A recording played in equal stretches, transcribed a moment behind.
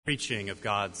Preaching of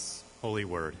God's holy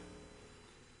word.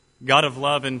 God of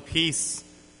love and peace,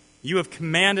 you have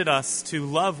commanded us to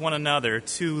love one another,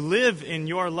 to live in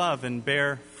your love and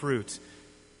bear fruit.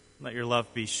 Let your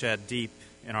love be shed deep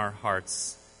in our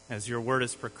hearts as your word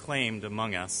is proclaimed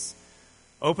among us.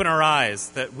 Open our eyes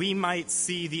that we might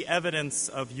see the evidence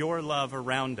of your love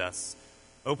around us.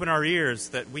 Open our ears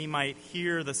that we might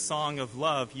hear the song of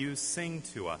love you sing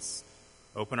to us.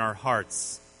 Open our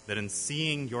hearts that in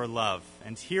seeing your love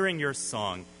and hearing your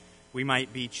song, we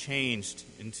might be changed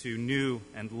into new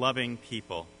and loving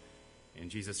people. In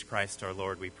Jesus Christ our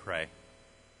Lord we pray.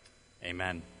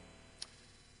 Amen.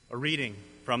 A reading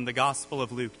from the Gospel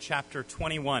of Luke, chapter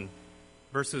 21,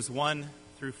 verses 1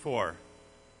 through 4.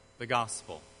 The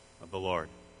Gospel of the Lord.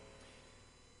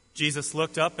 Jesus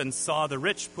looked up and saw the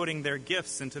rich putting their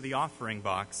gifts into the offering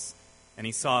box, and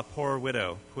he saw a poor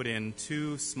widow put in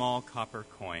 2 small copper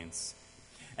coins.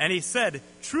 And he said,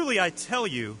 "Truly I tell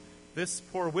you, this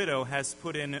poor widow has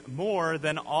put in more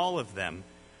than all of them,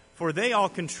 for they all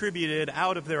contributed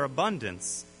out of their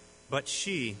abundance, but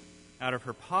she, out of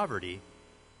her poverty,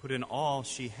 put in all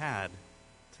she had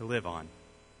to live on."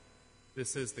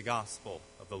 This is the gospel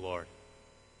of the Lord.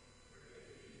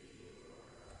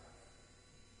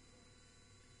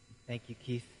 Thank you,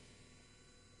 Keith.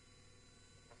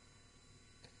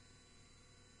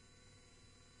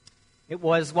 It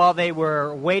was while they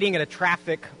were waiting at a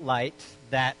traffic light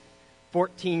that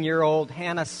 14-year-old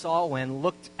Hannah Salwin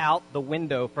looked out the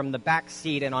window from the back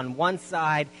seat, and on one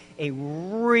side, a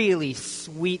really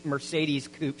sweet Mercedes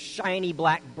coupe, shiny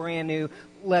black, brand new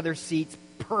leather seats,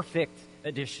 perfect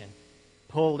edition,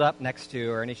 pulled up next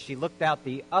to her. And as she looked out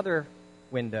the other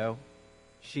window,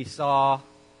 she saw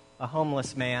a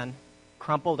homeless man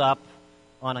crumpled up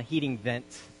on a heating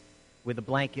vent with a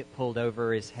blanket pulled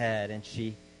over his head. And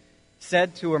she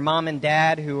said to her mom and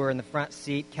dad, who were in the front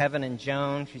seat, Kevin and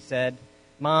Joan, she said,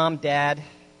 "Mom, Dad,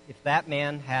 if that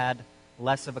man had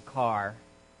less of a car,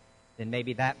 then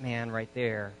maybe that man right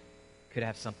there could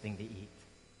have something to eat."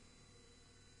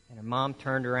 And her mom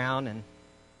turned around and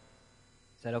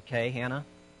said, "Okay, Hannah,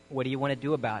 what do you want to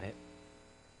do about it?"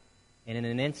 And in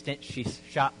an instant, she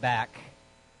shot back,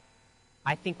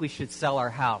 "I think we should sell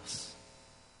our house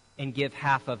and give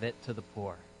half of it to the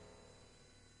poor."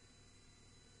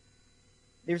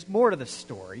 There's more to the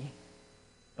story,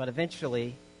 but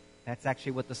eventually, that's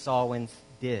actually what the Salwins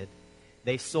did.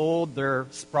 They sold their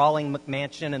sprawling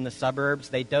McMansion in the suburbs.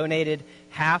 They donated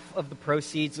half of the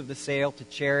proceeds of the sale to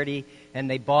charity, and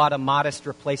they bought a modest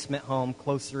replacement home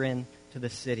closer in to the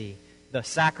city. The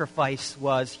sacrifice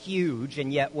was huge,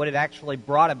 and yet what it actually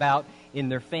brought about in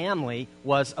their family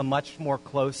was a much more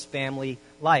close family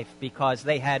life, because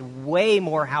they had way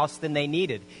more house than they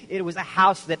needed. It was a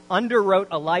house that underwrote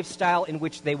a lifestyle in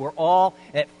which they were all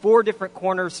at 4 different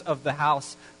corners of the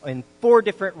house in 4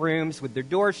 different rooms with their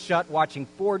doors shut, watching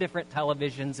 4 different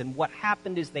televisions. And what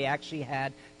happened is they actually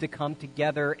had to come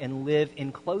together and live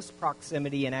in close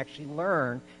proximity and actually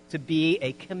learn to be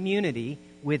a community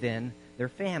within their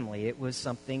family. It was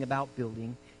something about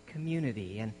building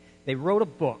community. And they wrote a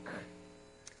book,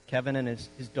 Kevin and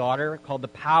his daughter, called The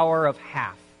Power of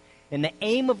Half. And the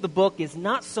aim of the book is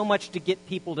not so much to get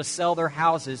people to sell their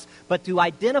houses, but to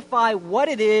identify what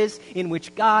it is in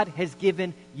which God has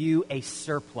given you a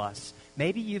surplus.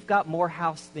 Maybe you've got more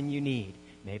house than you need.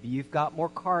 Maybe you've got more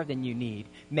car than you need.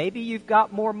 Maybe you've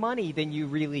got more money than you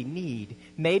really need.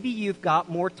 Maybe you've got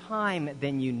more time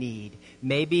than you need.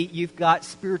 Maybe you've got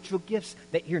spiritual gifts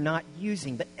that you're not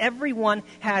using. But everyone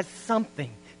has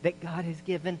something that God has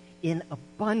given in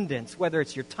abundance, whether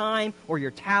it's your time or your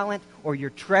talent or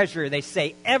your treasure. They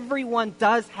say everyone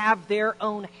does have their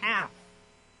own half.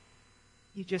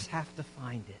 You just have to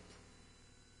find it.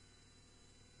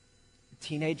 A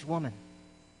teenage woman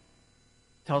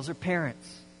tells her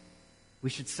parents, "We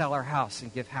should sell our house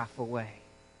and give half away."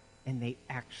 And they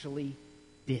actually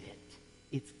did it.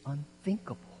 It's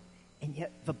unthinkable. And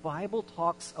yet the Bible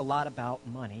talks a lot about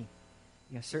money.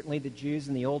 You know, certainly the Jews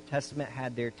in the Old Testament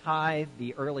had their tithe.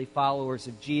 The early followers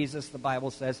of Jesus, the Bible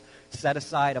says, set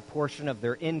aside a portion of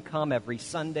their income every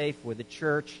Sunday for the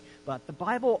church. But the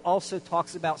Bible also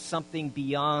talks about something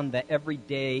beyond the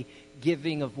everyday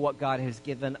giving of what God has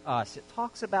given us. It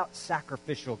talks about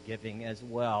sacrificial giving as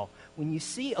well. When you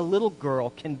see a little girl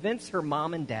convince her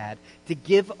mom and dad to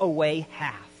give away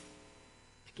half,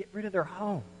 to get rid of their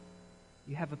home,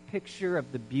 you have a picture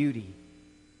of the beauty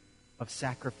of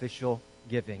sacrificial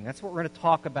giving. That's what we're going to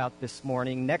talk about this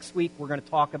morning. Next week, we're going to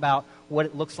talk about what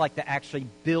it looks like to actually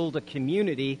build a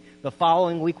community. The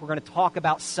following week, we're going to talk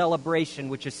about celebration,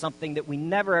 which is something that we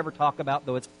never ever talk about,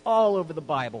 though it's all over the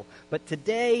Bible. But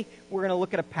today, we're going to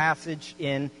look at a passage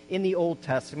in the Old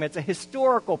Testament. It's a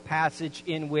historical passage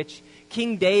in which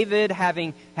King David,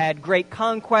 having had great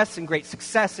conquests and great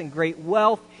success and great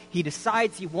wealth, he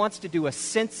decides he wants to do a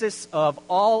census of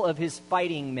all of his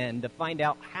fighting men to find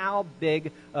out how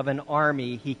big of an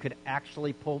army he could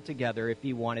actually pull together if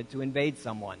he wanted to invade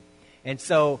someone. And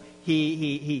so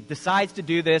he decides to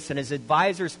do this, and his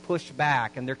advisors push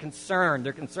back, and they're concerned.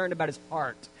 They're concerned about his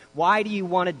heart. Why do you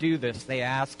want to do this? They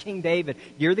ask. King David,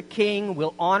 you're the king,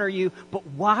 we'll honor you, but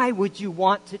why would you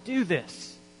want to do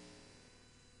this?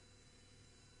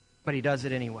 But he does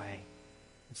it anyway.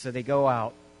 And so they go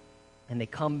out. And they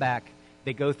come back.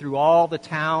 They go through all the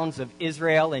towns of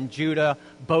Israel and Judah,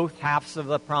 both halves of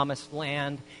the promised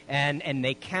land, and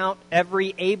they count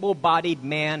every able-bodied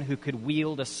man who could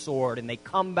wield a sword. And they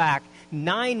come back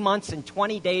 9 months and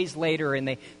 20 days later, and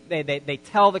they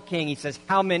tell the king, he says,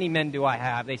 how many men do I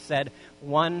have? They said,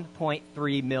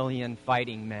 1.3 million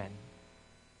fighting men.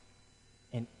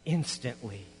 And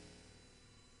instantly,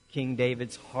 King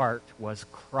David's heart was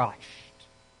crushed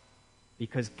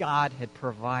because God had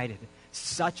provided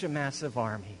such a massive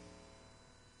army.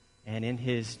 And in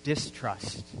his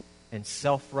distrust and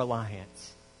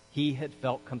self-reliance, he had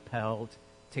felt compelled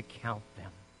to count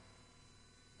them.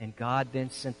 And God then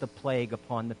sent the plague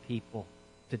upon the people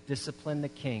to discipline the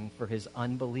king for his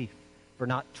unbelief, for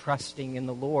not trusting in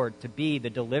the Lord to be the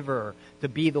deliverer, to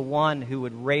be the one who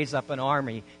would raise up an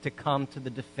army to come to the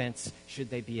defense should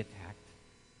they be attacked.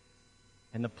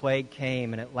 And the plague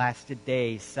came, and it lasted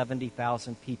days.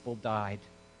 70,000 people died.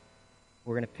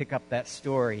 We're going to pick up that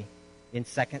story in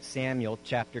 2 Samuel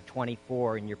chapter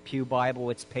 24. In your Pew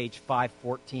Bible, it's page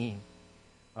 514.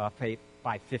 Page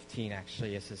 515,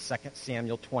 actually. This is 2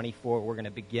 Samuel 24. We're going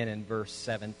to begin in verse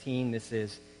 17. This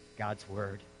is God's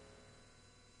Word.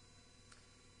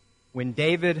 When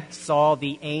David saw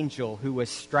the angel who was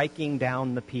striking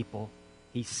down the people,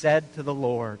 he said to the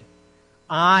Lord,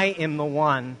 I am the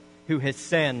one who has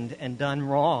sinned and done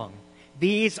wrong.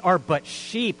 These are but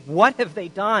sheep. What have they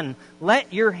done?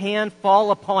 Let your hand fall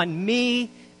upon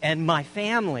me and my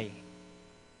family.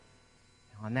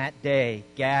 On that day,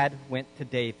 Gad went to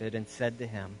David and said to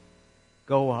him,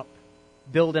 go up,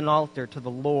 build an altar to the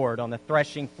Lord on the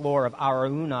threshing floor of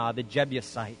Araunah the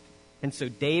Jebusite. And so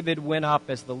David went up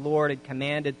as the Lord had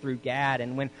commanded through Gad.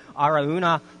 And when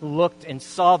Araunah looked and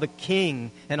saw the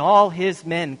king and all his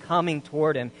men coming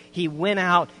toward him, he went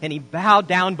out and he bowed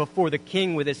down before the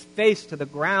king with his face to the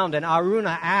ground. And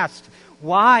Araunah asked,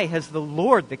 why has the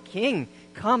Lord the king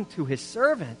come to his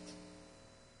servant?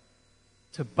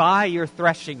 To buy your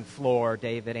threshing floor,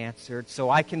 David answered, so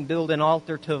I can build an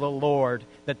altar to the Lord,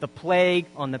 that the plague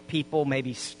on the people may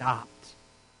be stopped.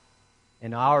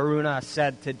 And Araunah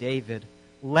said to David,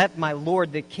 let my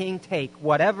lord the king take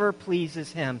whatever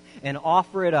pleases him and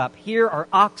offer it up. Here are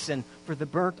oxen for the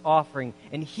burnt offering,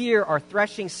 and here are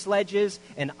threshing sledges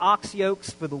and ox yokes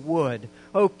for the wood.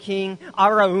 O king,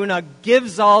 Araunah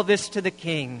gives all this to the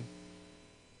king.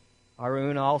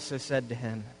 Araunah also said to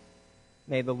him,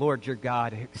 may the Lord your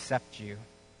God accept you.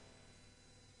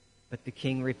 But the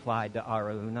king replied to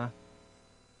Araunah,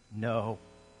 no,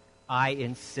 I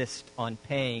insist on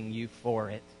paying you for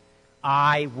it.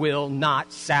 I will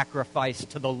not sacrifice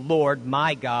to the Lord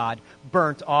my God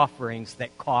burnt offerings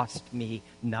that cost me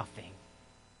nothing.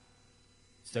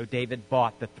 So David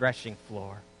bought the threshing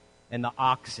floor and the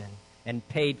oxen and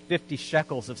paid 50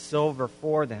 shekels of silver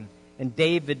for them. And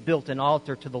David built an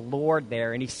altar to the Lord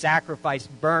there, and he sacrificed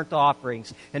burnt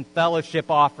offerings and fellowship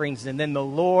offerings. And then the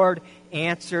Lord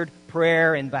answered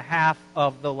prayer in behalf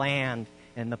of the land,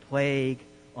 and the plague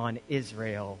on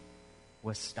Israel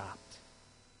was stopped.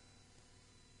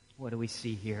 What do we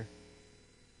see here?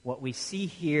 What we see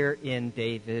here in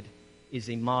David is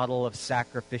a model of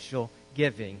sacrificial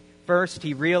giving. First,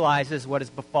 he realizes what has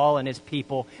befallen his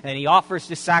people, and he offers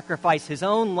to sacrifice his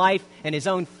own life and his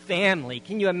own family.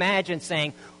 Can you imagine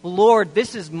saying, Lord,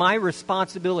 this is my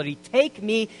responsibility. Take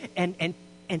me and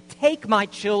take my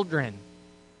children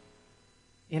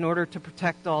in order to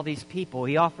protect all these people.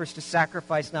 He offers to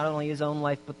sacrifice not only his own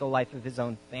life, but the life of his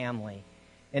own family.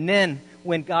 And then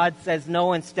when God says,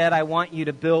 no, instead I want you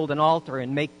to build an altar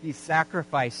and make these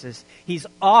sacrifices, he's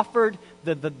offered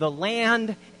the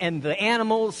land and the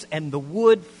animals and the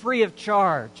wood free of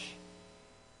charge.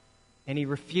 And he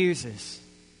refuses.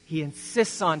 He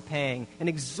insists on paying an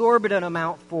exorbitant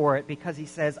amount for it because he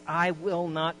says, I will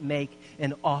not make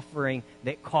an offering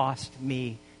that cost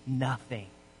me nothing.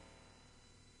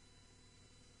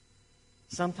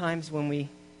 Sometimes when we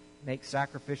make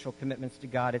sacrificial commitments to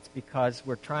God, it's because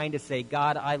we're trying to say,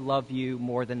 God, I love you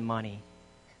more than money.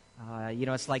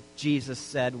 It's like Jesus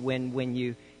said when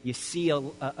you see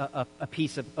a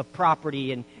piece of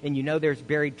property and you know there's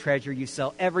buried treasure, you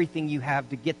sell everything you have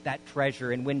to get that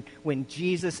treasure. And when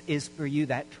Jesus is for you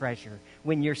that treasure,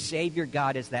 when your Savior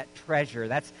God is that treasure,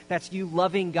 that's you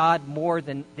loving God more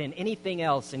than anything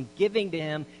else and giving to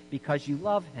Him because you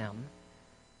love Him.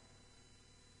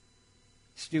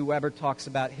 Stu Weber talks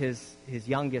about his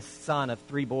youngest son of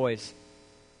 3 boys.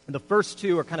 The first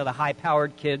 2 are kind of the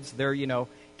high-powered kids. They're,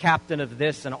 captain of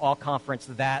this and all conference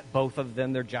that. Both of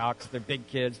them, they're jocks. They're big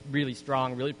kids, really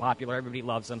strong, really popular. Everybody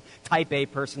loves them. Type A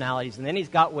personalities. And then he's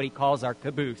got what he calls our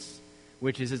caboose,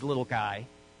 which is his little guy,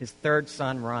 his 3rd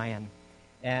son, Ryan.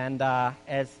 And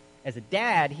as a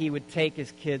dad, he would take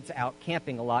his kids out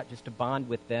camping a lot just to bond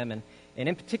with them. And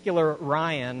in particular,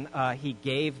 Ryan, he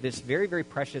gave this very, very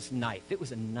precious knife. It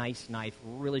was a nice knife,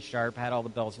 really sharp, had all the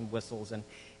bells and whistles.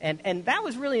 And that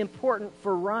was really important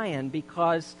for Ryan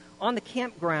because on the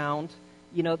campground,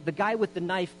 the guy with the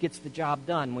knife gets the job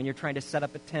done when you're trying to set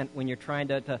up a tent, when you're trying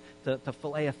to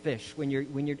fillet a fish, when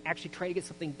you're actually trying to get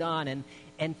something done.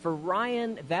 And for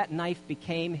Ryan, that knife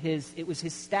became his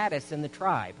status in the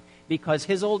tribe because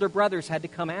his older brothers had to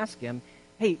come ask him,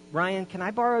 hey, Ryan, can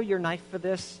I borrow your knife for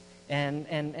this?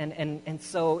 And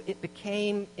so it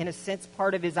became, in a sense,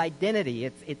 part of his identity.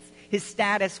 It's his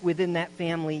status within that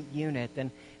family unit.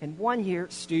 And one year,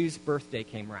 Stu's birthday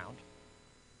came around.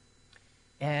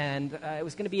 And it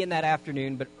was going to be in that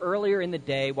afternoon, but earlier in the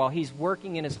day, while he's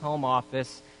working in his home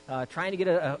office, trying to get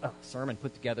a sermon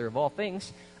put together of all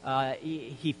things,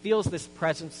 he feels this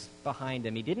presence behind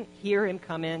him. He didn't hear him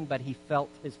come in, but he felt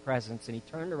his presence. And he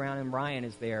turned around, and Ryan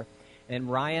is there. And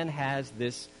Ryan has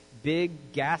this big,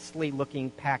 ghastly-looking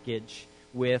package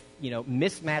with,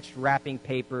 mismatched wrapping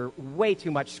paper, way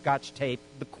too much Scotch tape.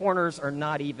 The corners are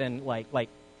not even, like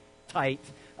tight.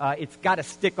 It's got a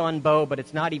stick-on bow, but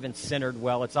it's not even centered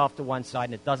well. It's off to one side,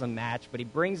 and it doesn't match. But he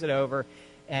brings it over,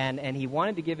 and he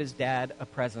wanted to give his dad a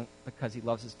present because he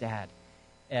loves his dad.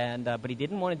 But he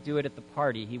didn't want to do it at the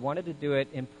party. He wanted to do it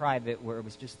in private where it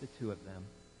was just the 2 of them.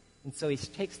 And so he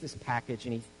takes this package,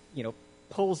 and he,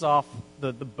 pulls off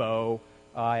the bow.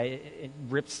 It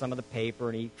rips some of the paper,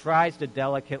 and he tries to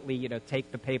delicately,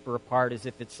 take the paper apart as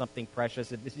if it's something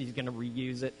precious, if he's going to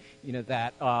reuse it,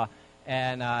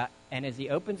 And as he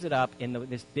opens it up, in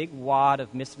this big wad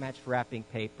of mismatched wrapping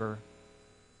paper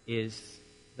is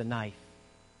the knife.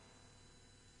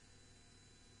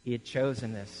 He had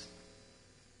chosen this.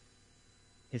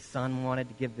 His son wanted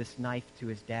to give this knife to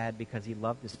his dad because he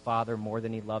loved his father more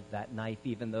than he loved that knife,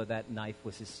 even though that knife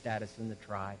was his status in the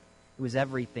tribe. It was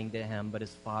everything to him, but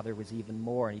his father was even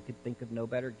more, and he could think of no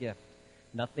better gift.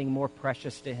 Nothing more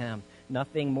precious to him,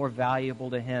 nothing more valuable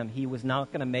to him. He was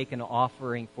not going to make an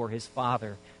offering for his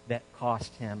father that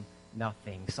cost him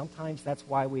nothing. Sometimes that's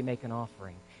why we make an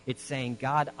offering. It's saying,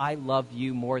 God, I love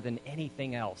you more than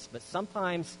anything else. But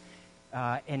sometimes,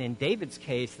 and in David's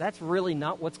case, that's really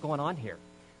not what's going on here.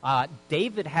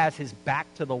 David has his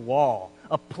back to the wall.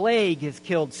 A plague has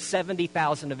killed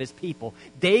 70,000 of his people.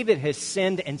 David has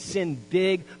sinned and sinned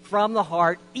big from the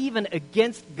heart, even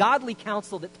against godly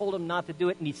counsel that told him not to do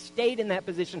it. And he stayed in that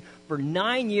position for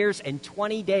 9 years and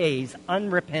 20 days,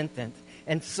 unrepentant.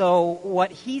 And so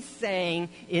what he's saying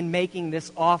in making this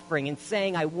offering and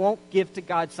saying, I won't give to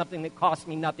God something that costs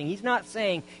me nothing. He's not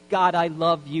saying, God, I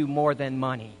love you more than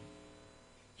money.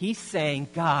 He's saying,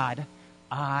 God,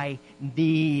 I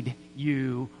need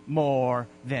you more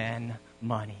than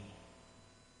money.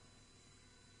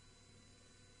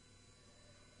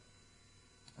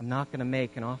 I'm not going to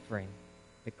make an offering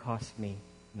that costs me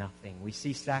nothing. We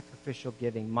see sacrificial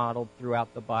giving modeled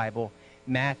throughout the Bible.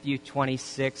 Matthew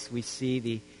 26, we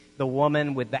see the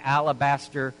woman with the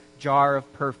alabaster jar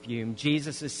of perfume.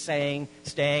 Jesus is staying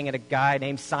at a guy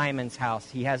named Simon's house.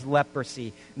 He has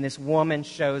leprosy, and this woman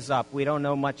shows up. We don't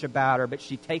know much about her, but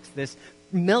she takes this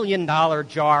 $1 million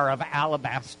jar of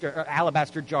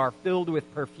alabaster jar filled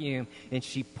with perfume, and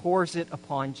she pours it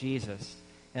upon Jesus.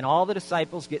 And all the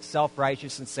disciples get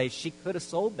self-righteous and say, she could have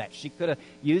sold that. She could have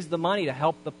used the money to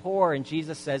help the poor. And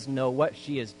Jesus says, no, what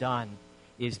she has done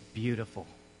is beautiful.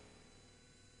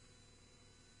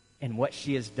 And what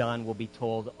she has done will be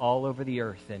told all over the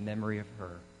earth in memory of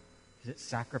her. It's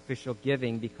sacrificial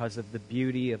giving because of the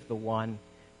beauty of the one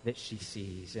that she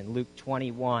sees. In Luke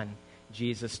 21,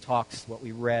 Jesus talks, what we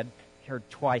heard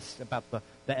twice, about the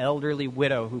elderly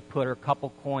widow who put her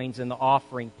couple coins in the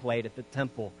offering plate at the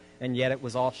temple, and yet it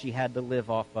was all she had to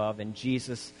live off of, and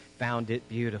Jesus found it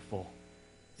beautiful.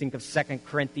 Think of 2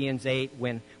 Corinthians 8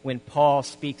 when Paul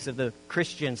speaks of the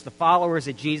Christians, the followers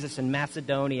of Jesus in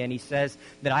Macedonia, and he says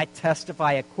that I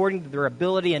testify according to their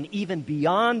ability and even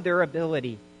beyond their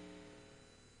ability.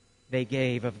 They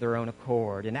gave of their own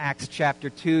accord. In Acts chapter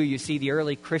 2, you see the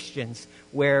early Christians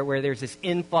where there's this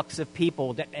influx of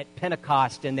people at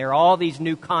Pentecost, and there are all these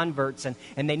new converts, and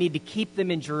they need to keep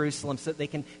them in Jerusalem so that they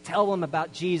can tell them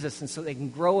about Jesus and so they can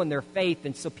grow in their faith.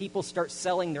 And so people start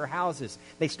selling their houses.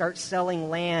 They start selling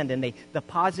land, and they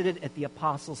deposit it at the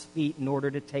apostles' feet in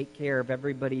order to take care of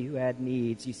everybody who had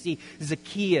needs. You see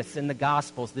Zacchaeus in the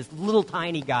Gospels, this little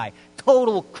tiny guy,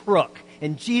 total crook.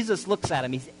 And Jesus looks at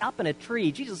him. He's up in a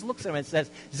tree. Jesus looks at him and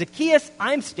says, Zacchaeus,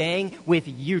 I'm staying with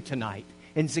you tonight.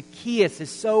 And Zacchaeus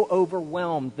is so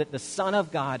overwhelmed that the Son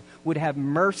of God would have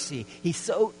mercy. He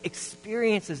so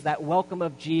experiences that welcome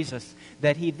of Jesus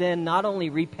that he then not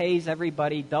only repays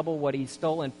everybody double what he's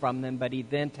stolen from them, but he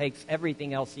then takes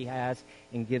everything else he has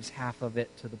and gives half of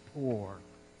it to the poor.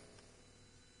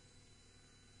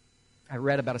 I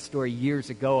read about a story years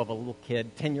ago of a little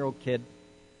kid, 10-year-old kid,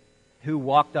 who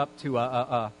walked up to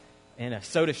in a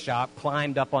soda shop,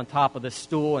 climbed up on top of the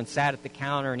stool and sat at the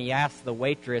counter, and he asked the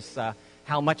waitress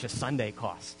how much a sundae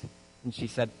cost. And she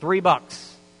said,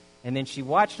 $3. And then she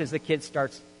watched as the kid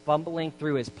starts fumbling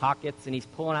through his pockets, and he's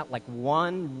pulling out like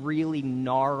one really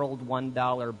gnarled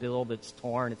 $1 bill that's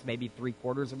torn. It's maybe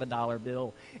 3/4 of a dollar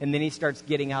bill. And then he starts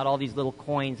getting out all these little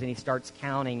coins, and he starts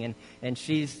counting, and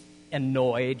she's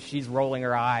annoyed. She's rolling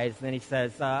her eyes. And then he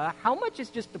says, how much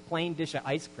is just a plain dish of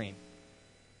ice cream?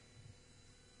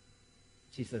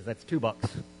 She says, that's $2.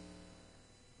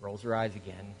 Rolls her eyes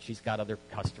again. She's got other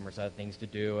customers, other things to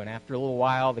do. And after a little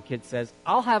while, the kid says,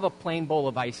 I'll have a plain bowl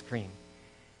of ice cream.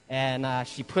 And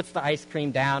she puts the ice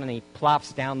cream down, and he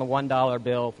plops down the $1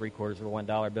 bill, 3/4 of a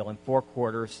 $1 bill, and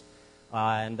 4/4,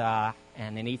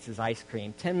 and then eats his ice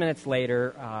cream. 10 minutes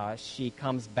later, she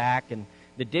comes back, and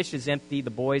the dish is empty, the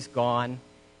boy's gone.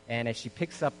 And as she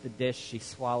picks up the dish, she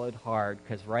swallowed hard,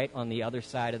 because right on the other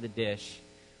side of the dish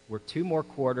were 2 more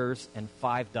quarters and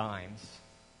 5 dimes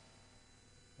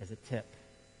as a tip.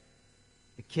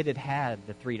 The kid had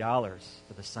the $3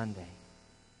 for the sundae,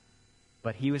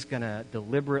 but he was going to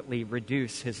deliberately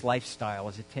reduce his lifestyle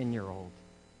as a 10-year-old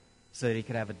so that he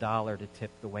could have $1 to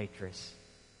tip the waitress.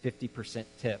 50%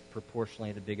 tip,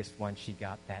 proportionally the biggest one she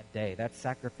got that day. That's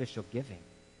sacrificial giving.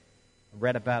 I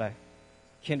read about a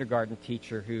kindergarten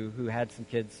teacher who had some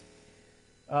kids,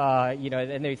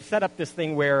 and they set up this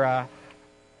thing where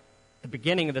the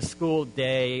beginning of the school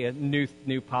day, a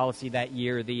new policy that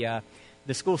year, the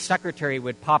school secretary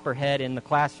would pop her head in the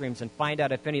classrooms and find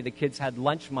out if any of the kids had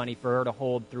lunch money for her to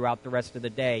hold throughout the rest of the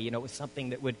day. You know, it was something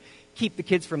that would keep the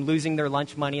kids from losing their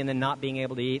lunch money and then not being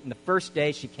able to eat. And the first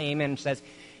day she came in and says,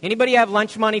 anybody have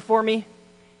lunch money for me?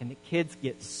 And the kids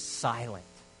get silent.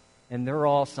 And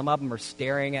some of them are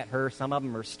staring at her, some of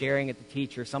them are staring at the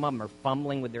teacher, some of them are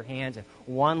fumbling with their hands, and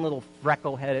one little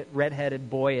freckle-headed, red-headed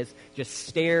boy just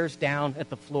stares down at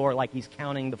the floor like he's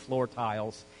counting the floor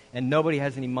tiles, and nobody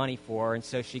has any money for her, and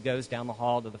so she goes down the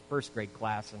hall to the first grade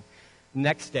class, and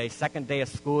next day, second day of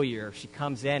school year, she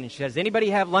comes in and she says, anybody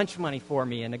have lunch money for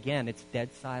me? And again, it's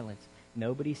dead silence.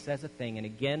 Nobody says a thing, and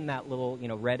again, that little,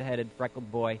 red-headed, freckled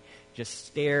boy just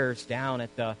stares down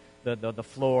at the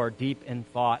floor deep in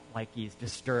thought like he's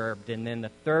disturbed. And then the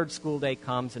third school day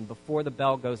comes, and before the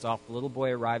bell goes off, the little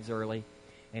boy arrives early,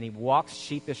 and he walks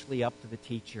sheepishly up to the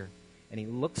teacher, and he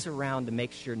looks around to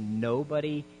make sure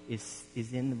nobody is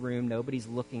in the room, nobody's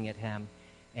looking at him,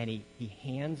 and he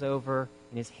hands over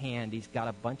in his hand, he's got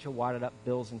a bunch of wadded up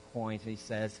bills and coins, and he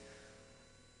says,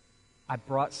 I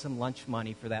brought some lunch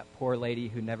money for that poor lady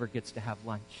who never gets to have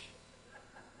lunch.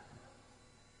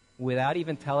 Without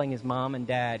even telling his mom and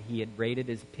dad, he had raided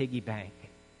his piggy bank.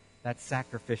 That's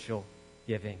sacrificial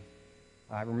giving.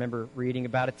 I remember reading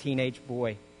about a teenage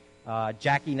boy.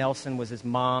 Jackie Nelson was his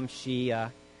mom. She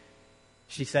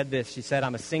said this. She said,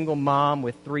 I'm a single mom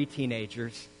with 3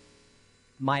 teenagers.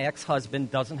 My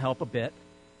ex-husband doesn't help a bit,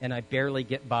 and I barely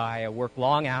get by. I work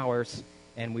long hours,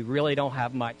 and we really don't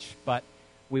have much. But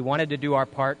we wanted to do our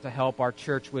part to help. Our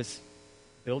church was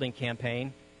building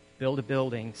campaign. Build a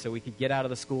building so we could get out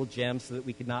of the school gym so that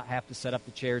we could not have to set up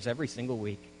the chairs every single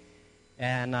week.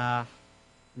 And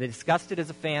they discussed it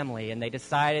as a family, and they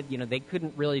decided, they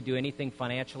couldn't really do anything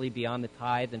financially beyond the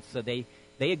tithe, and so they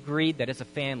agreed that as a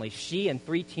family, she and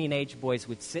 3 teenage boys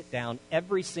would sit down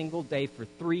every single day for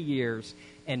 3 years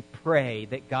and pray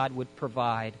that God would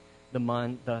provide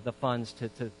the funds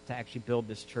to actually build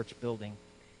this church building.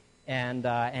 And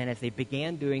as they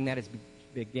began doing that, as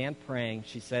they began praying,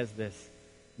 she says this.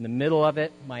 In the middle of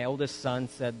it, my oldest son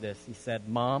said this. He said,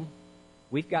 Mom,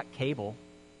 we've got cable.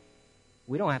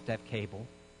 We don't have to have cable.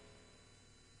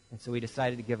 And so we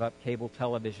decided to give up cable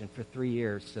television for 3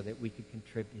 years so that we could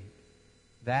contribute.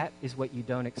 That is what you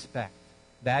don't expect.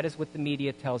 That is what the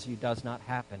media tells you does not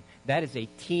happen. That is a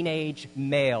teenage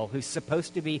male who's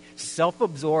supposed to be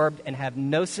self-absorbed and have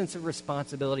no sense of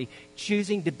responsibility,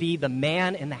 choosing to be the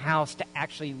man in the house to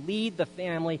actually lead the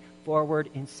family forward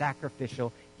in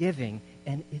sacrificial giving.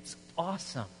 And it's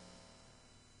awesome.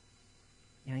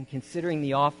 And considering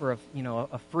the offer of,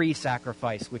 a free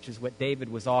sacrifice, which is what David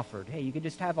was offered. Hey, you can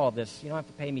just have all this. You don't have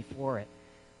to pay me for it.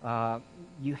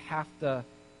 You have to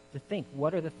think,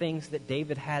 what are the things that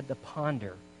David had to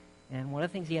ponder? And one of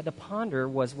the things he had to ponder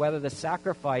was whether the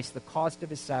sacrifice, the cost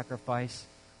of his sacrifice,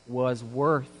 was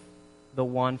worth the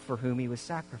one for whom he was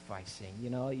sacrificing.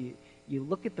 You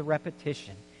look at the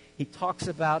repetition. He talks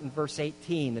about in verse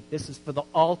 18 that this is for the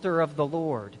altar of the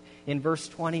Lord. In verse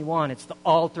 21, it's the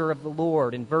altar of the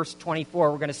Lord. In verse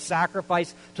 24, we're going to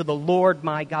sacrifice to the Lord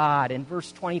my God. In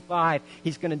verse 25,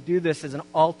 he's going to do this as an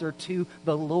altar to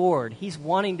the Lord. He's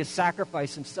wanting to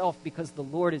sacrifice himself because the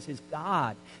Lord is his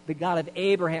God, the God of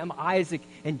Abraham, Isaac,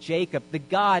 and Jacob, the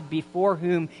God before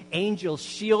whom angels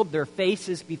shield their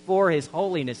faces before his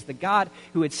holiness, the God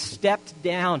who had stepped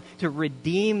down to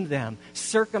redeem them,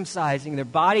 circumcising their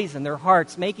bodies and their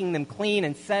hearts, making them clean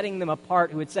and setting them apart,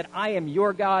 who had said, I am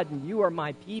your God and you are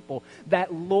my people.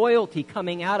 That loyalty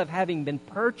coming out of having been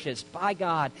purchased by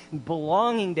God,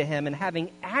 belonging to him and having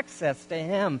access to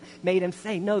him, made him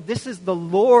say, no, this is the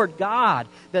Lord God.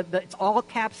 It's all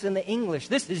caps in the English.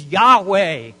 This is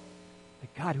Yahweh, the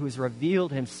God who has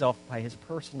revealed himself by his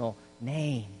personal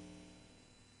name.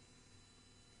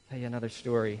 I'll tell you another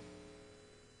story.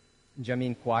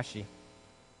 Jamin Kwashi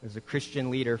is a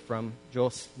Christian leader from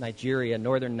Jos, Nigeria,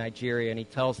 northern Nigeria, and he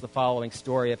tells the following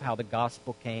story of how the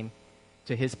gospel came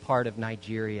to his part of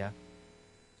Nigeria.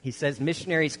 He says,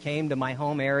 missionaries came to my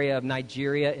home area of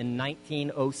Nigeria in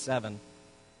 1907.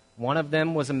 One of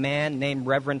them was a man named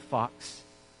Reverend Fox.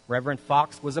 Reverend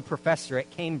Fox was a professor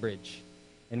at Cambridge.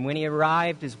 And when he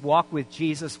arrived, his walk with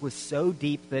Jesus was so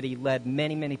deep that he led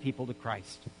many, many people to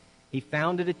Christ. He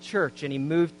founded a church, and he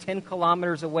moved 10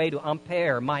 kilometers away to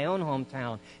Ampere, my own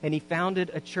hometown, and he founded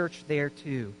a church there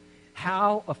too.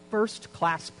 How a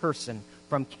first-class person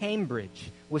from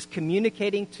Cambridge was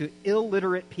communicating to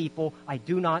illiterate people, I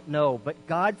do not know, but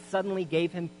God suddenly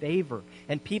gave him favor,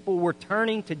 and people were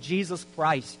turning to Jesus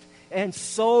Christ. And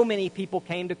so many people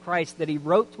came to Christ that he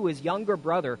wrote to his younger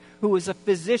brother, who was a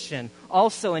physician,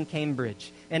 also in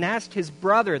Cambridge, and asked his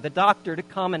brother, the doctor, to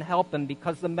come and help him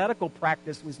because the medical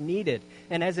practice was needed.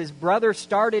 And as his brother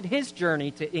started his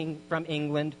journey from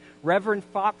England, Reverend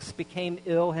Fox became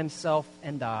ill himself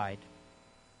and died.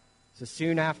 So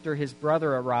soon after his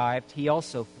brother arrived, he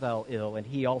also fell ill, and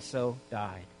he also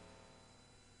died.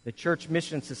 The Church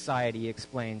Mission Society, he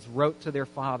explains, wrote to their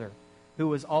father, who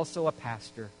was also a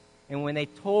pastor. And when they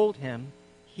told him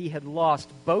he had lost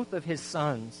both of his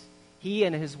sons, he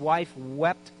and his wife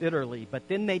wept bitterly. But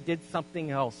then they did something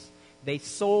else. They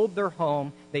sold their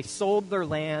home, they sold their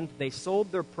land, they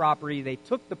sold their property. They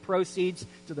took the proceeds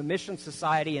to the Mission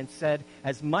Society and said,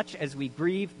 as much as we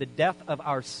grieve the death of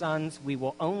our sons, we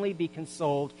will only be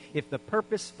consoled if the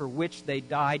purpose for which they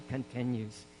died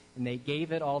continues. And they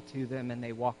gave it all to them, and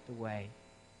they walked away.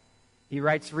 He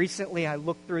writes, recently I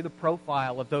looked through the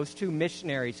profile of those two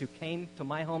missionaries who came to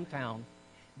my hometown.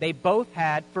 They both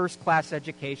had first-class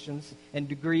educations and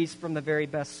degrees from the very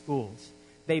best schools.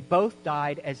 They both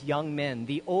died as young men.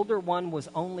 The older one was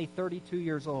only 32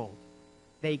 years old.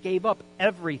 They gave up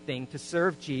everything to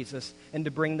serve Jesus and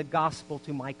to bring the gospel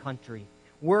to my country.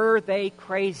 Were they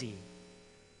crazy?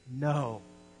 No.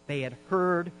 They had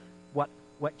heard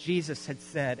what Jesus had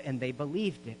said, and they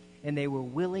believed it. And they were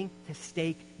willing to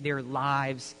stake their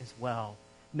lives as well.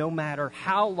 No matter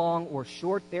how long or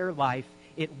short their life,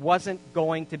 it wasn't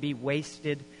going to be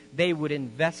wasted. They would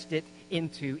invest it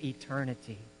into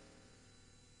eternity.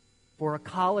 For a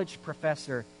college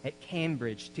professor at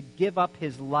Cambridge to give up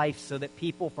his life so that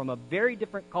people from a very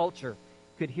different culture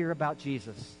could hear about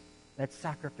Jesus, that's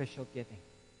sacrificial giving.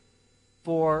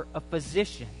 For a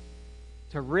physician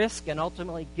to risk and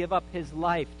ultimately give up his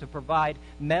life to provide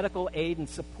medical aid and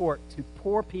support to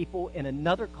poor people in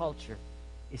another culture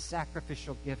is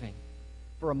sacrificial giving.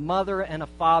 For a mother and a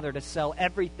father to sell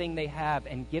everything they have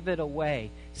and give it away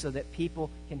so that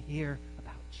people can hear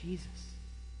about Jesus,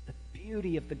 the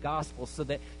beauty of the gospel, so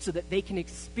that they can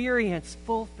experience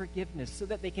full forgiveness, so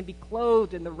that they can be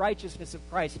clothed in the righteousness of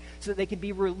Christ, so that they can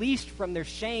be released from their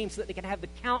shame, so that they can have the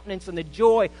countenance and the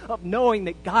joy of knowing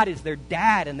that God is their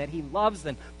dad and that he loves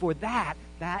them. For that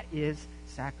is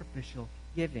sacrificial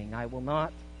giving. I will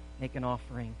not make an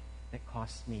offering that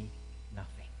costs me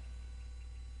nothing.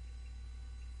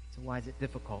 So why is it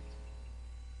difficult?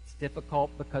 It's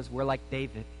difficult because we're like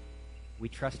David. We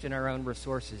trust in our own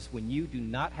resources. When you do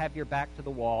not have your back to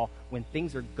the wall, when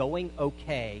things are going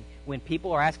okay, when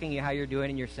people are asking you how you're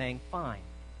doing and you're saying, fine,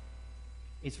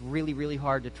 it's really, really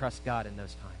hard to trust God in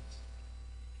those times.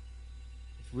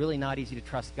 It's really not easy to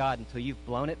trust God until you've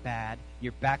blown it bad,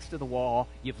 your back's to the wall,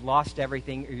 you've lost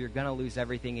everything, or you're going to lose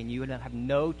everything, and you have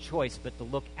no choice but to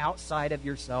look outside of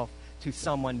yourself to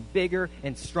someone bigger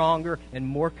and stronger and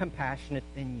more compassionate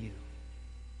than you.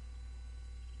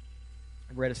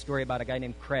 I read a story about a guy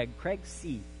named Craig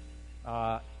C.,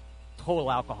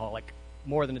 total alcoholic,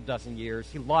 more than a dozen years.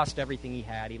 He lost everything he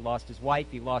had. He lost his wife,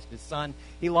 he lost his son,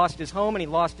 he lost his home, and he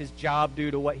lost his job due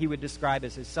to what he would describe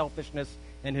as his selfishness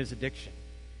and his addiction.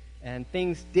 And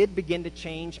things did begin to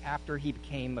change after he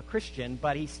became a Christian,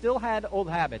 but he still had old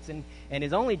habits. And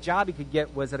his only job he could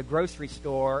get was at a grocery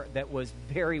store that was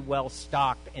very well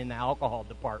stocked in the alcohol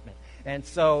department. And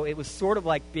so it was sort of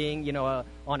like being,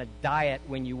 on a diet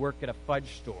when you work at a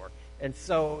fudge store. And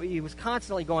so he was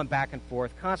constantly going back and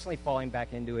forth, constantly falling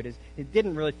back into it. It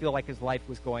didn't really feel like his life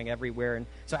was going everywhere. And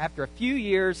so after a few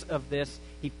years of this,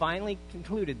 he finally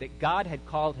concluded that God had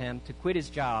called him to quit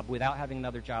his job without having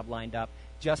another job lined up,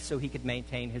 just so he could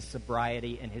maintain his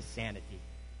sobriety and his sanity.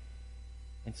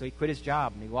 And so he quit his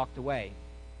job and he walked away.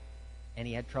 And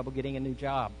he had trouble getting a new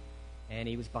job. And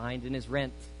he was behind in his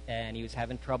rent. And he was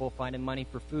having trouble finding money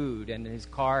for food. And his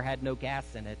car had no gas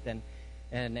in it.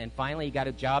 And finally he got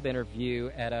a job interview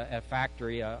at a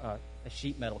factory, a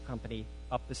sheet metal company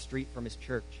up the street from his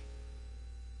church.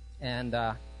 And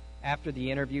after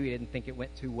the interview, he didn't think it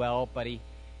went too well. But he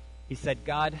said,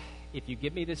 God, if you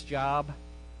give me this job,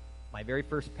 my very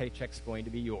first paycheck's going to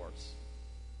be yours.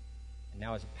 And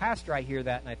now as a pastor, I hear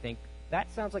that and I think, that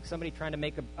sounds like somebody trying to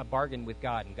make a bargain with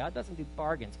God. And God doesn't do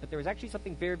bargains. But there was actually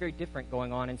something very, very different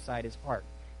going on inside his heart.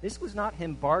 This was not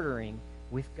him bartering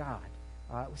with God.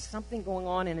 It was something going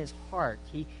on in his heart.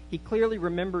 He clearly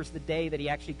remembers the day that he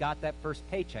actually got that first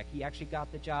paycheck. He actually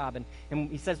got the job. And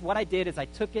he says, what I did is I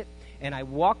took it and I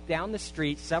walked down the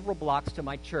street several blocks to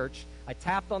my church. I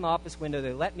tapped on the office window.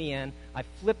 They let me in. I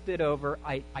flipped it over.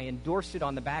 I endorsed it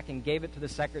on the back and gave it to the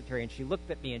secretary. And she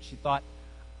looked at me and she thought,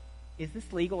 is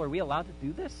this legal? Are we allowed to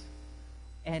do this?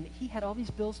 And he had all these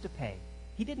bills to pay.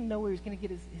 He didn't know where he was going to get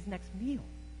his next meal.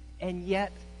 And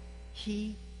yet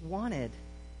he wanted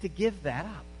to give that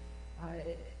up.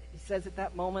 He says at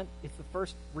that moment, it's the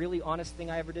first really honest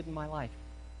thing I ever did in my life.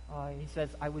 He says,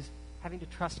 I was having to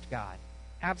trust God,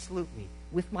 absolutely,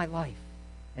 with my life.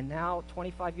 And now,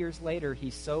 25 years later,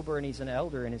 he's sober and he's an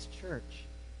elder in his church.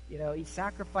 He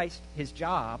sacrificed his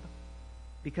job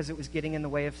because it was getting in the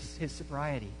way of his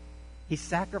sobriety. He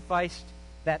sacrificed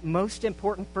that most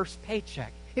important first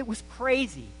paycheck. It was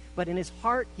crazy. But in his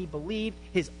heart, he believed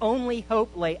his only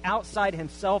hope lay outside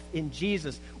himself in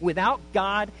Jesus. Without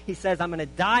God, he says, I'm going to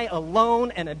die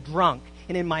alone and a drunk.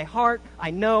 And in my heart,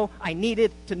 I know I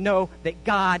needed to know that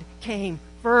God came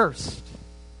first.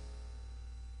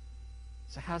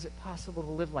 So how's it possible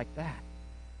to live like that?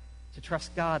 To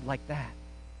trust God like that?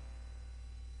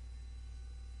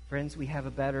 Friends, we have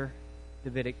a better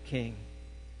Davidic king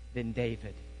than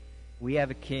David. We have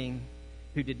a king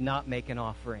who did not make an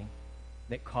offering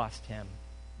that cost him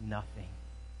nothing.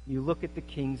 You look at the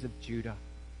kings of Judah.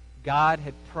 God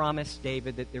had promised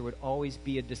David that there would always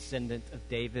be a descendant of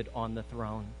David on the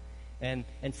throne. And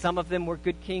some of them were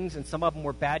good kings, and some of them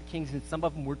were bad kings, and some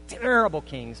of them were terrible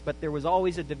kings, but there was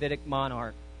always a Davidic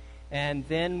monarch. And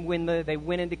then when they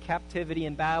went into captivity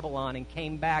in Babylon and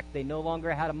came back, they no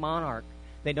longer had a monarch.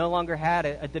 They no longer had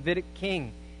a Davidic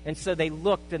king. And so they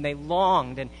looked and they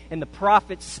longed, and the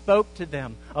prophets spoke to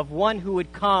them of one who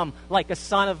would come like a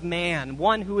son of man,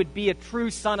 one who would be a true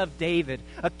son of David,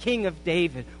 a king of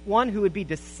David, one who would be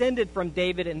descended from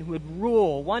David and who would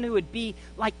rule, one who would be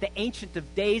like the Ancient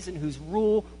of Days and whose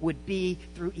rule would be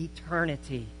through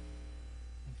eternity.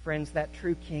 And friends, that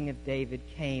true king of David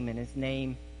came, and his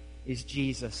name is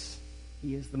Jesus.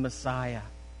 He is the Messiah.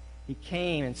 He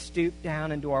came and stooped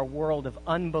down into our world of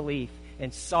unbelief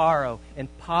and sorrow and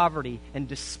poverty and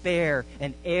despair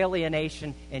and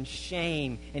alienation and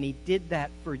shame. And he did that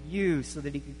for you so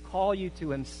that he could call you to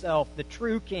himself. The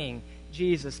true King,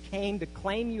 Jesus, came to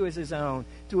claim you as his own,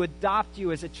 to adopt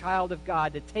you as a child of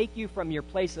God, to take you from your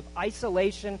place of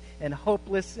isolation and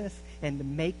hopelessness and to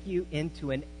make you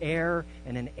into an heir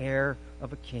and an heir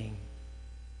of a king.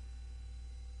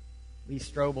 Lee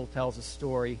Strobel tells a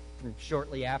story from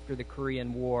shortly after the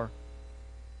Korean War.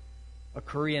 A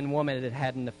Korean woman had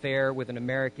had an affair with an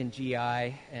American GI,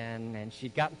 and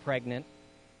she'd gotten pregnant.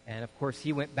 And, of course,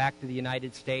 he went back to the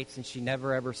United States, and she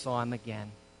never ever saw him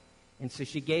again. And so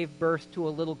she gave birth to a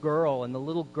little girl, and the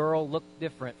little girl looked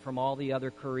different from all the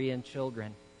other Korean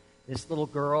children. This little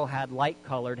girl had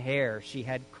light-colored hair. She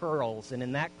had curls, and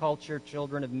in that culture,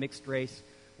 children of mixed race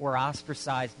were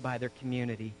ostracized by their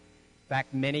community. In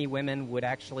fact, many women would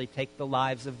actually take the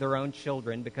lives of their own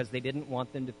children because they didn't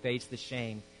want them to face the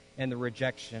shame and the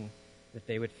rejection that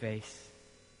they would face.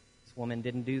 This woman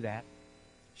didn't do that.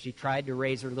 She tried to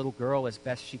raise her little girl as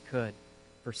best she could.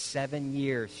 For 7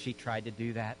 years, she tried to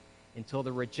do that, until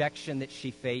the rejection that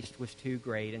she faced was too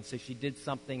great. And so she did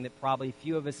something that probably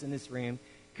few of us in this room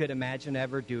could imagine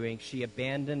ever doing. She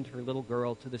abandoned her little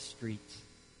girl to the streets.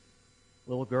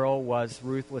 The little girl was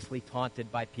ruthlessly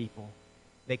taunted by people.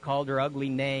 They called her ugly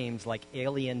names like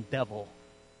alien devil.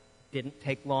 It didn't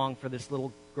take long for this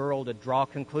little girl to draw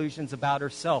conclusions about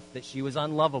herself, that she was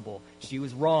unlovable, she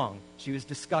was wrong, she was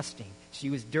disgusting, she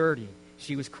was dirty,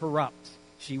 she was corrupt,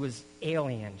 she was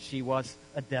alien, she was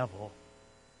a devil.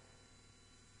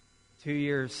 2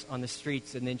 years on the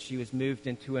streets, and then she was moved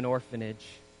into an orphanage.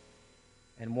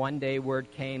 And one day word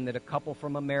came that a couple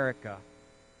from America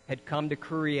had come to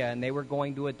Korea, and they were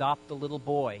going to adopt a little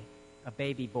boy, a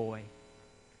baby boy.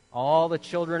 All the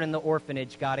children in the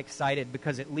orphanage got excited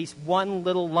because at least one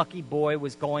little lucky boy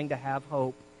was going to have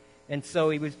hope. And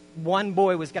so one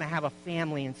boy was going to have a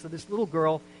family. And so this little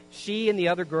girl, she and the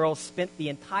other girls spent the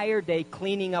entire day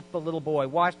cleaning up the little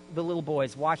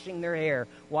boys, washing their hair,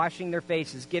 washing their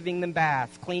faces, giving them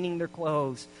baths, cleaning their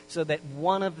clothes, so that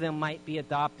one of them might be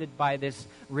adopted by this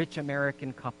rich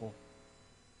American couple.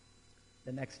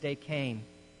 The next day came,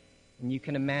 and you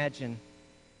can imagine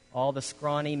all the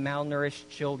scrawny, malnourished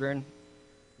children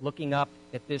looking up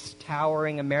at this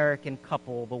towering American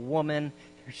couple, the woman,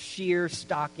 her sheer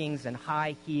stockings and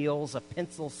high heels, a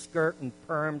pencil skirt and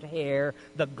permed hair,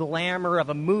 the glamour of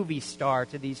a movie star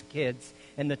to these kids,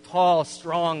 and the tall,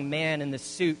 strong man in the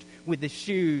suit with the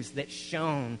shoes that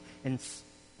shone and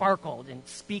sparkled and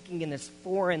speaking in this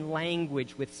foreign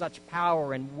language with such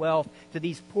power and wealth to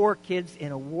these poor kids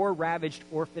in a war-ravaged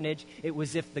orphanage. It was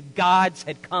as if the gods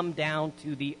had come down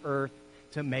to the earth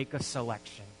to make a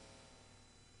selection.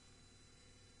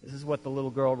 This is what the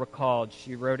little girl recalled.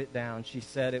 She wrote it down. She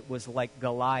said it was like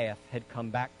Goliath had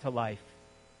come back to life.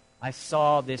 I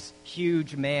saw this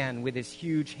huge man with his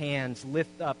huge hands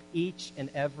lift up each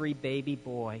and every baby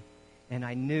boy, and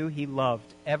I knew he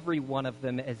loved every one of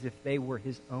them as if they were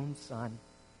his own son.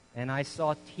 And I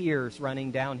saw tears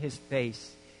running down his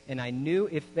face, and I knew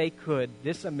if they could,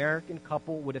 this American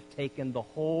couple would have taken the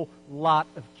whole lot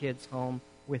of kids home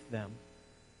with them.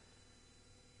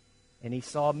 And he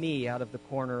saw me out of the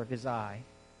corner of his eye.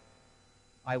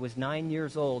 I was 9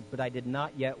 years old, but I did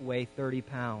not yet weigh 30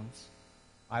 pounds.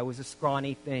 I was a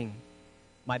scrawny thing.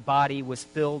 My body was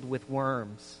filled with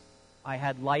worms. I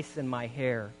had lice in my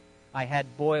hair. I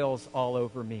had boils all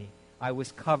over me. I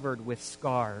was covered with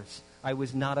scars. I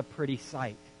was not a pretty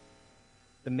sight.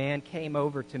 The man came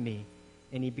over to me,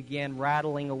 and he began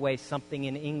rattling away something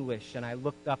in English, and I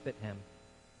looked up at him.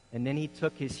 And then he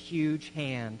took his huge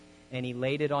hand, and he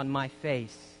laid it on my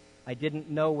face. I didn't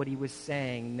know what he was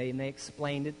saying. They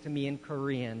explained it to me in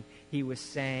Korean. He was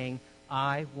saying,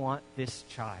 I want this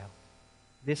child.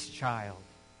 This child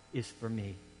is for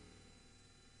me.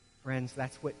 Friends,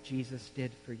 that's what Jesus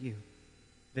did for you.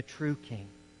 The true King,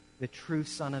 the true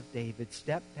Son of David,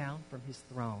 stepped down from his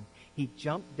throne. He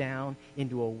jumped down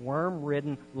into a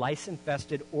worm-ridden,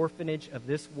 lice-infested orphanage of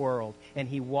this world, and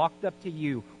he walked up to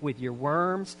you with your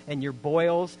worms and your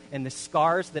boils and the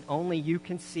scars that only you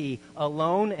can see,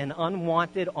 alone and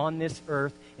unwanted on this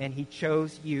earth, and he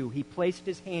chose you. He placed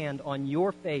his hand on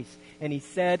your face, and he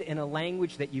said in a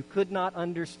language that you could not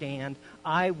understand,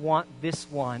 I want this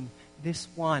one. This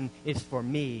one is for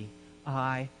me.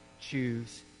 I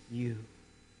choose you.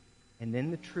 And then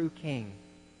the true King,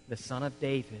 the Son of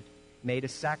David, made a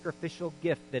sacrificial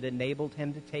gift that enabled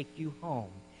him to take you home.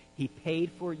 He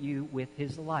paid for you with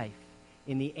his life.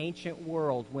 In the ancient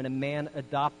world, when a man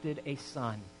adopted a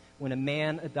son, when a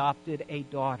man adopted a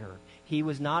daughter, he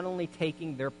was not only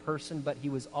taking their person, but he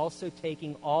was also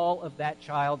taking all of that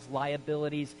child's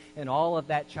liabilities and all of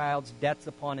that child's debts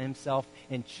upon himself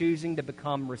and choosing to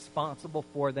become responsible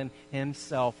for them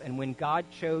himself. And when God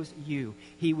chose you,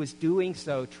 he was doing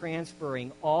so,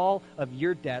 transferring all of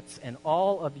your debts and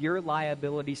all of your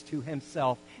liabilities to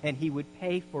himself, and he would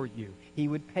pay for you. He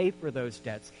would pay for those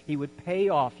debts. He would pay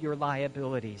off your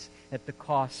liabilities at the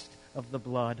cost of the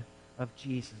blood of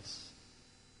Jesus.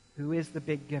 Who is the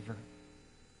big giver?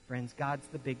 Friends, God's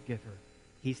the big giver.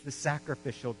 He's the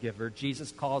sacrificial giver.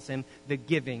 Jesus calls him the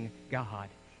giving God.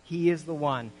 He is the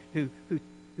one who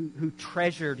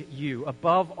treasured you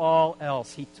above all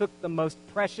else. He took the most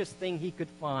precious thing he could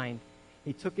find,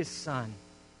 He took his son,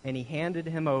 and he handed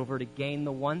him over to gain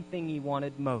the one thing he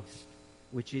wanted most,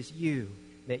 which is you,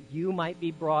 that you might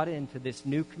be brought into this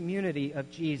new community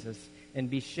of Jesus and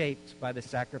be shaped by the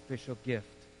sacrificial gift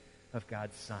of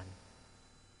God's Son.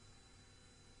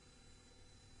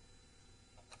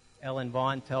 Ellen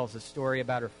Vaughn tells a story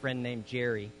about her friend named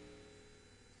Jerry.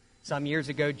 Some years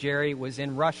ago, Jerry was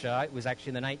in Russia. It was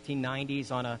actually in the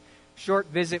 1990s on a short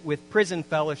visit with Prison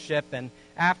Fellowship, and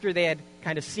after they had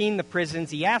kind of seen the prisons,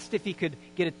 he asked if he could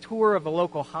get a tour of a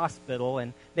local hospital,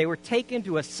 and they were taken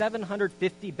to a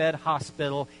 750-bed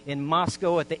hospital in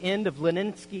Moscow at the end of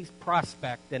Leninsky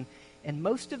Prospect, and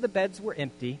most of the beds were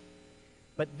empty,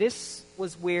 but this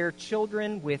was where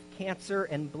children with cancer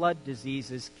and blood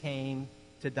diseases came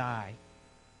to die.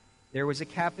 There was a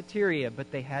cafeteria,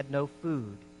 but they had no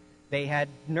food. They had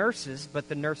nurses, but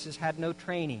the nurses had no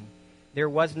training. There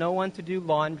was no one to do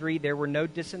laundry. There were no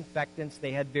disinfectants.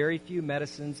 They had very few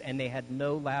medicines, and they had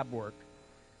no lab work.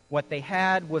 What they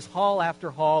had was hall after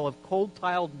hall of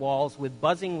cold-tiled walls with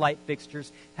buzzing light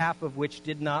fixtures, half of which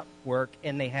did not work,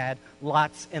 and they had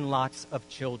lots and lots of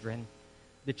children.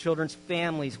 The children's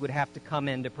families would have to come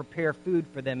in to prepare food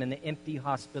for them in the empty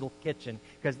hospital kitchen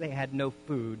because they had no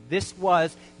food. This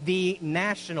was the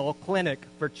national clinic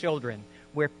for children,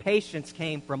 where patients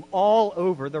came from all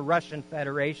over the Russian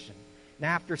Federation. And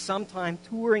after some time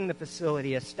touring the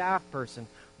facility, a staff person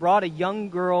brought a young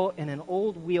girl in an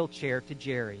old wheelchair to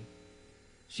Jerry.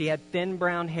 She had thin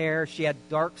brown hair. She had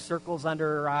dark circles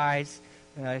under her eyes.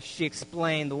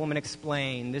 The woman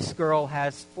explained, this girl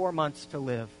has 4 months to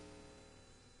live.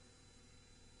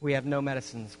 We have no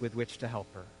medicines with which to help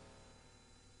her.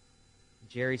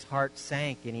 Jerry's heart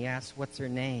sank, and he asked, what's her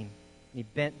name? And he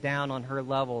bent down on her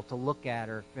level to look at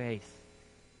her face.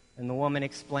 And the woman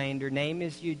explained, her name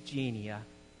is Eugenia.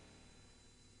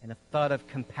 And a thud of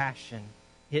compassion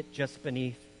hit just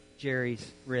beneath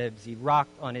Jerry's ribs. He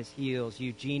rocked on his heels.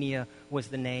 Eugenia was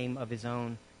the name of his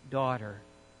own daughter.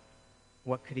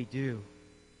 What could he do?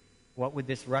 What would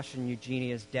this Russian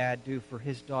Eugenia's dad do for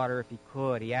his daughter if he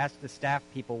could? He asked the staff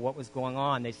people what was going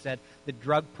on. They said the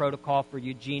drug protocol for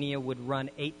Eugenia would run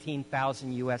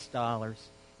 $18,000 US.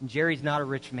 And Jerry's not a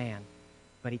rich man,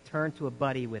 but he turned to a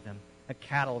buddy with him, a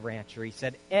cattle rancher. He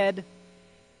said, Ed,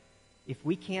 if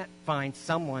we can't find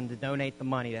someone to donate the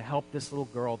money to help this little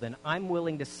girl, then I'm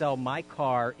willing to sell my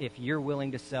car if you're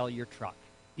willing to sell your truck.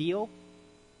 Deal?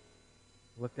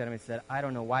 He looked at him and said, I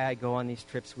don't know why I go on these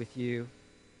trips with you,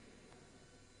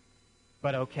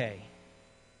 but okay.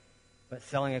 But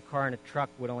selling a car and a truck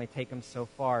would only take him so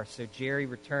far. So Jerry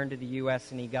returned to the U.S.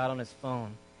 and he got on his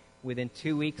phone. Within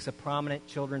 2 weeks, a prominent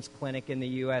children's clinic in the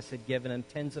U.S. had given him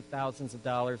tens of thousands of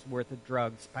dollars worth of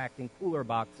drugs packed in cooler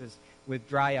boxes with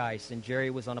dry ice, and Jerry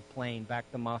was on a plane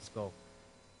back to Moscow.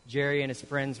 Jerry and his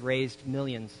friends raised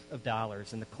millions of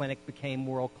dollars, and the clinic became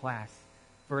world-class.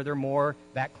 Furthermore,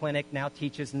 that clinic now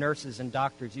teaches nurses and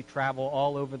doctors who travel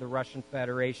all over the Russian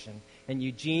Federation, and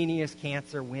Eugenia's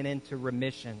cancer went into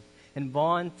remission. And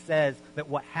Vaughn says that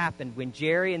what happened when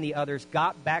Jerry and the others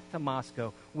got back to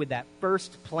Moscow with that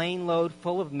first plane load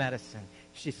full of medicine,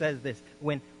 she says this,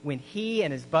 when he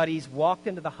and his buddies walked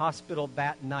into the hospital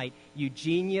that night,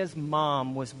 Eugenia's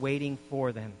mom was waiting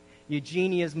for them.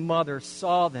 Eugenia's mother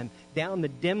saw them down the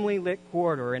dimly lit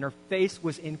corridor, and her face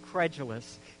was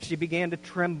incredulous. She began to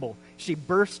tremble. She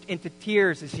burst into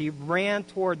tears as she ran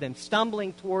toward them,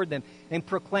 stumbling toward them, and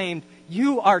proclaimed,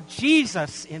 "You are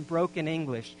Jesus," in broken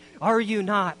English. "Are you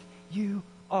not? You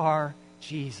are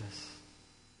Jesus."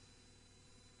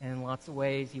 And in lots of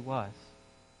ways, he was.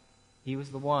 He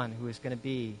was the one who was going to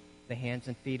be the hands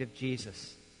and feet of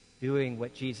Jesus, doing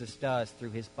what Jesus does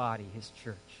through his body, his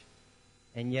church.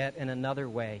 And yet, in another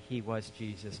way, he was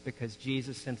Jesus, because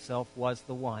Jesus himself was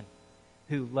the one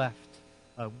who left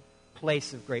a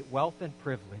place of great wealth and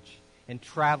privilege and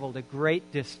traveled a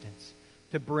great distance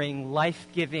to bring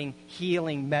life-giving,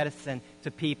 healing medicine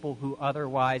to people who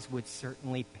otherwise would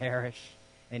certainly perish.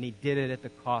 And he did it at the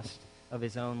cost of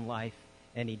his own life,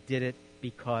 and he did it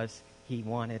because he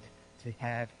wanted to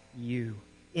have you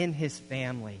in his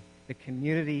family, the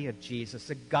community of Jesus,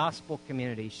 a gospel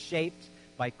community shaped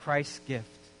by Christ's gift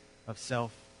of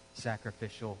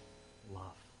self-sacrificial love.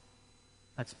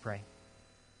 Let's pray.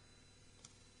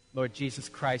 Lord Jesus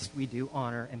Christ, we do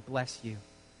honor and bless you.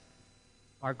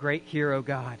 Our great hero,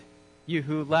 God, you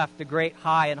who left a great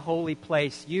high and holy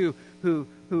place, you who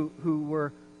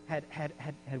had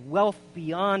wealth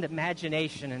beyond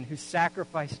imagination and who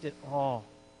sacrificed it all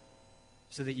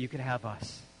so that you could have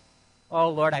us. Oh,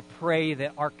 Lord, I pray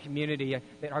that our community,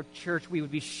 that our church, we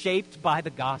would be shaped by the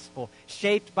gospel,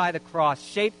 shaped by the cross,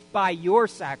 shaped by your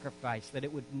sacrifice, that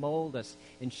it would mold us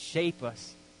and shape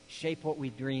us, shape what we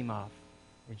dream of,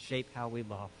 and shape how we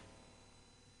love.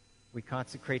 We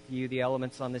consecrate to you the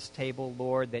elements on this table,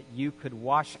 Lord, that you could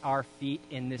wash our feet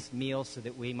in this meal so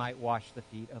that we might wash the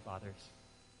feet of others.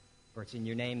 For it's in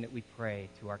your name that we pray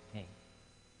to our King.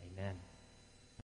 Amen.